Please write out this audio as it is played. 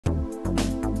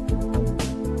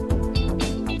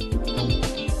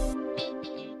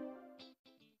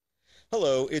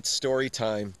Hello, it's story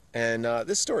time, and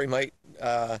this story might,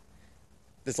 this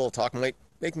little talk might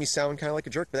make me sound kind of like a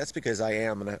jerk, but that's because I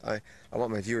am, and I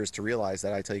want my viewers to realize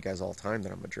that I tell you guys all the time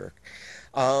that I'm a jerk.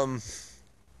 Um,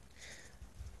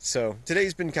 so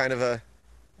today's been kind of a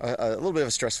little bit of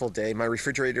a stressful day. My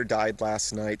refrigerator died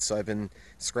last night, so I've been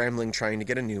scrambling trying to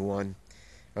get a new one.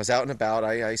 I was out and about.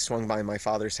 I swung by my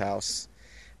father's house,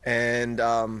 and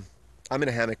I'm in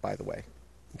a hammock, by the way,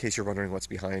 in case you're wondering what's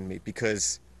behind me,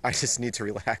 because I just need to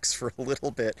relax for a little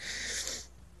bit.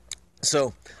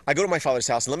 So I go to my father's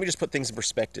house, and let me just put things in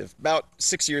perspective. About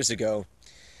 6 years ago,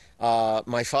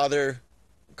 my father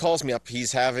calls me up.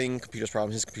 He's having computer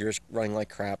problems. His computer's running like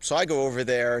crap. So I go over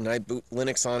there and I boot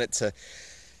Linux on it to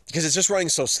because it's just running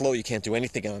so slow you can't do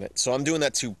anything on it. So I'm doing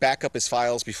that to back up his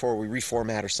files before we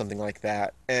reformat or something like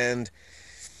that. And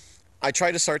I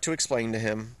try to start to explain to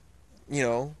him, you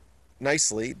know,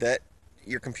 nicely that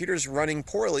your computer's running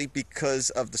poorly because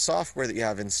of the software that you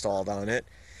have installed on it.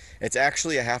 It's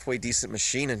actually a halfway decent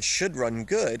machine and should run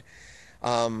good,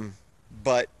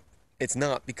 but it's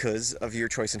not because of your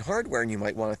choice in hardware, and you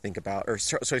might want to think about, or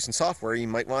choice in software, you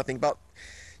might want to think about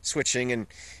switching. And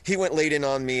he went late in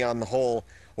on me on the whole,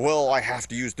 well, I have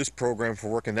to use this program for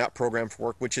work and that program for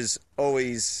work, which is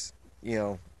always,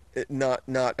 not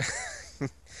that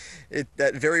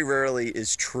very rarely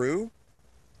is true.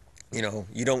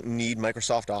 You don't need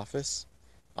Microsoft Office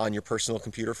on your personal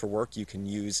computer for work. You can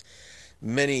use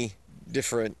many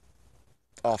different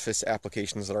Office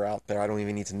applications that are out there. I don't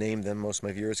even need to name them. Most of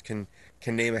my viewers can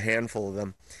name a handful of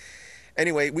them.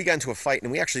 Anyway, we got into a fight,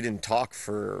 and we actually didn't talk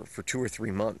for 2 or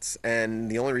 3 months. And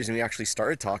the only reason we actually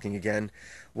started talking again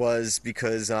was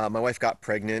because my wife got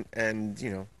pregnant, and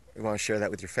we want to share that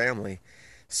with your family.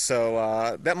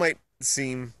 So that might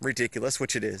seem ridiculous,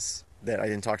 which it is, that I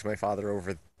didn't talk to my father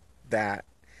over that.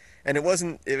 And it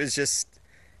wasn't, it was just,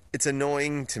 it's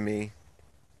annoying to me.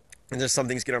 And there's some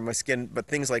things get on my skin, but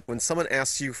things like when someone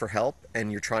asks you for help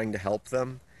and you're trying to help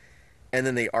them, and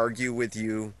then they argue with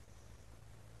you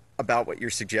about what you're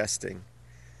suggesting.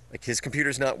 Like his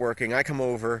computer's not working, I come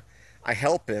over, I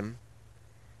help him,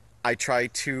 I try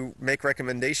to make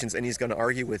recommendations, and he's going to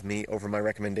argue with me over my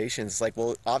recommendations. It's like,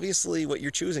 well, obviously what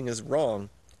you're choosing is wrong,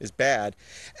 is bad.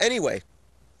 Anyway,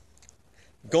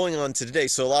 going on to today,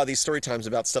 so a lot of these story times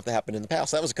about stuff that happened in the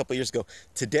past, that was a couple of years ago.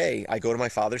 Today, I go to my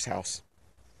father's house,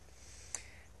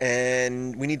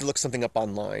 and we need to look something up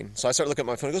online. So I start looking at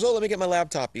my phone. He goes, oh, let me get my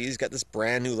laptop. He's got this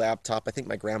brand new laptop. I think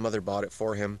my grandmother bought it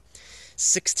for him.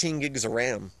 16 gigs of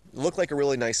RAM. It looked like a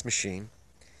really nice machine.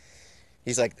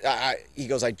 He's like, he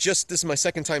goes, this is my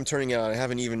second time turning it on. I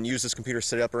haven't even used this computer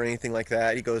set up or anything like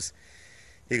that.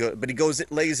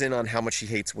 It lays in on how much he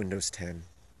hates Windows 10.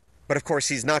 But of course,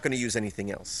 he's not going to use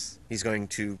anything else. He's going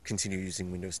to continue using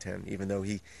Windows 10, even though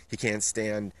he can't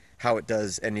stand how it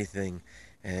does anything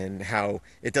and how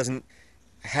it doesn't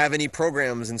have any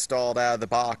programs installed out of the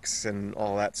box and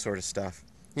all that sort of stuff.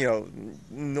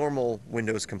 Normal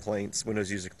Windows complaints,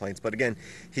 Windows user complaints. But again,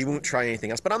 he won't try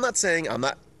anything else. But I'm not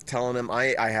telling him,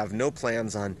 I have no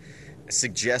plans on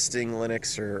suggesting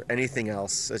Linux or anything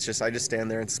else. It's just, I just stand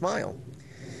there and smile.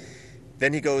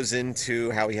 Then he goes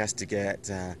into how he has to get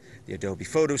the Adobe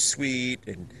Photo Suite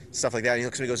and stuff like that. And he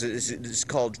looks at me and goes, is it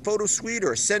called Photo Suite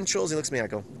or Essentials? He looks at me, I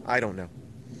go, I don't know.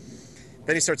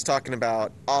 Then he starts talking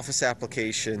about Office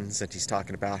applications, and he's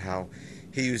talking about how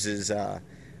he uses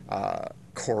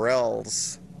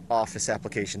Corel's Office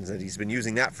applications, and he's been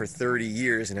using that for 30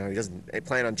 years, and now he doesn't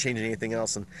plan on changing anything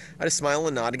else. And I just smile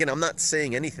and nod. Again, I'm not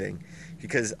saying anything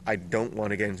because I don't want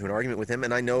to get into an argument with him,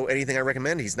 and I know anything I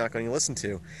recommend he's not going to listen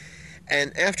to.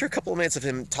 And after a couple of minutes of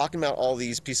him talking about all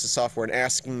these pieces of software and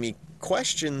asking me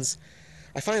questions,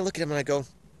 I finally look at him and I go,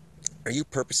 are you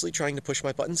purposely trying to push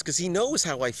my buttons? Because he knows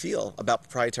how I feel about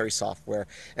proprietary software,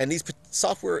 and these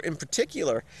software in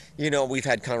particular, we've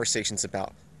had conversations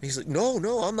about. He's like, no,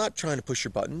 I'm not trying to push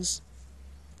your buttons.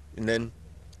 And then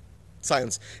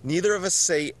silence. Neither of us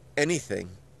say anything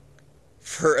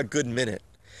for a good minute.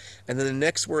 And then the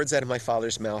next words out of my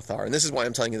father's mouth are, and this is why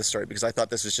I'm telling you this story, because I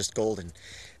thought this was just golden.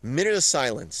 Minute of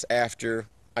silence after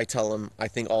I tell him I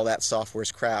think all that software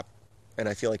is crap, and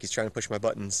I feel like he's trying to push my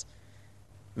buttons.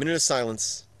 Minute of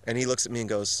silence, and he looks at me and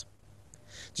goes,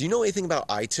 do you know anything about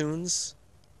iTunes?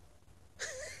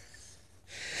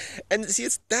 And see,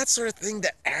 it's that sort of thing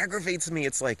that aggravates me.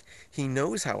 It's like he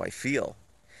knows how I feel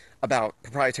about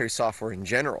proprietary software in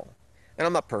general. And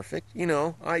I'm not perfect.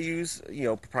 I use,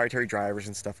 proprietary drivers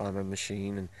and stuff on my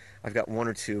machine, and I've got one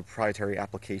or two proprietary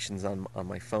applications on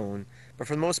my phone. But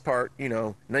for the most part,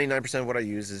 99% of what I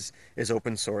use is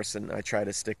open source, and I try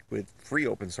to stick with free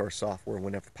open source software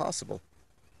whenever possible.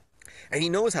 And he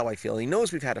knows how I feel. He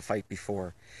knows we've had a fight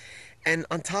before. And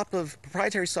on top of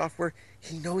proprietary software,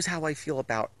 he knows how I feel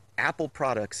about Apple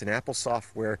products and Apple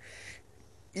software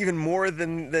even more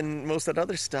than most of that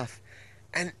other stuff.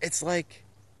 And it's like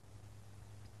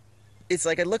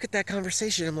I look at that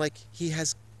conversation, I'm like, he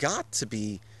has got to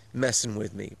be messing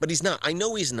with me. But he's not. I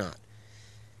know he's not.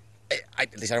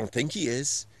 At least I don't think he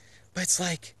is. But it's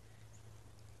like,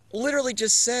 literally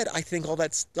just said, I think all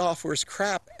that software is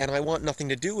crap and I want nothing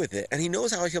to do with it. And he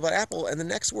knows how I feel about Apple. And the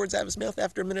next words out of his mouth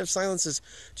after a minute of silence is,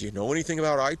 do you know anything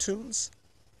about iTunes?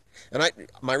 And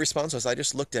my response was, I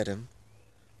just looked at him.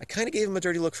 I kind of gave him a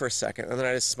dirty look for a second. And then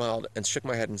I just smiled and shook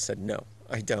my head and said, no,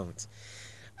 I don't.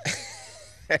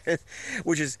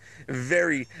 Which is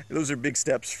those are big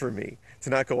steps for me to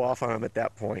not go off on him at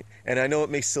that point. And I know it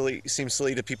may seem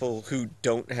silly to people who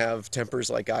don't have tempers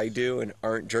like I do and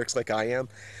aren't jerks like I am,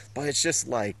 but it's just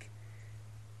like,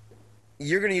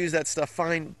 you're going to use that stuff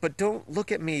fine, but don't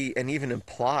look at me and even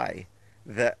imply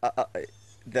that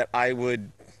that I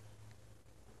would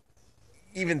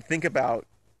even think about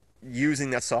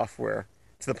using that software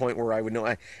to the point where I would know.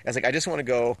 I just want to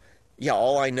go, yeah,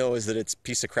 all I know is that it's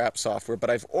piece of crap software, but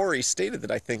I've already stated that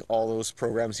I think all those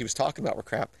programs he was talking about were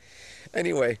crap.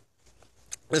 Anyway,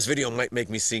 this video might make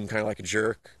me seem kind of like a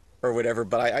jerk or whatever,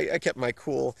 but I kept my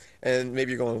cool. And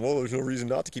maybe you're going, well, there's no reason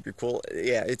not to keep your cool.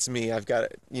 Yeah, it's me. I've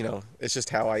got, it's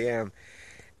just how I am.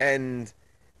 And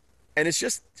it's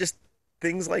just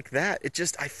things like that.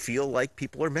 I feel like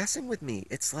people are messing with me.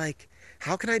 It's like,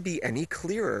 how can I be any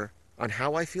clearer on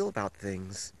how I feel about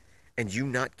things and you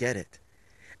not get it?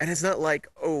 And it's not like,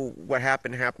 oh, what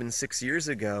happened 6 years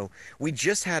ago. We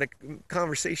just had a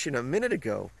conversation a minute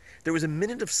ago. There was a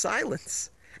minute of silence.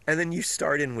 And then you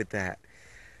start in with that.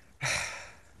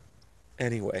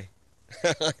 Anyway,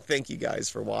 thank you guys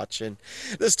for watching.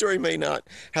 This story may not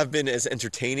have been as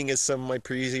entertaining as some of my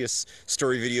previous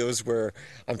story videos where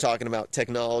I'm talking about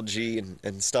technology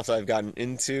and stuff that I've gotten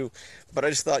into, but I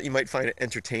just thought you might find it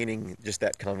entertaining, just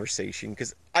that conversation,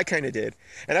 because I kind of did.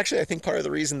 And actually, I think part of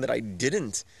the reason that I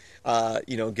didn't,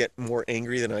 get more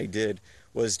angry than I did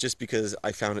was just because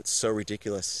I found it so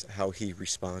ridiculous how he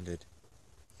responded.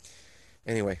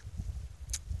 Anyway,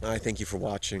 I thank you for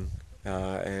watching.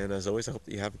 And as always, I hope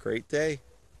that you have a great day.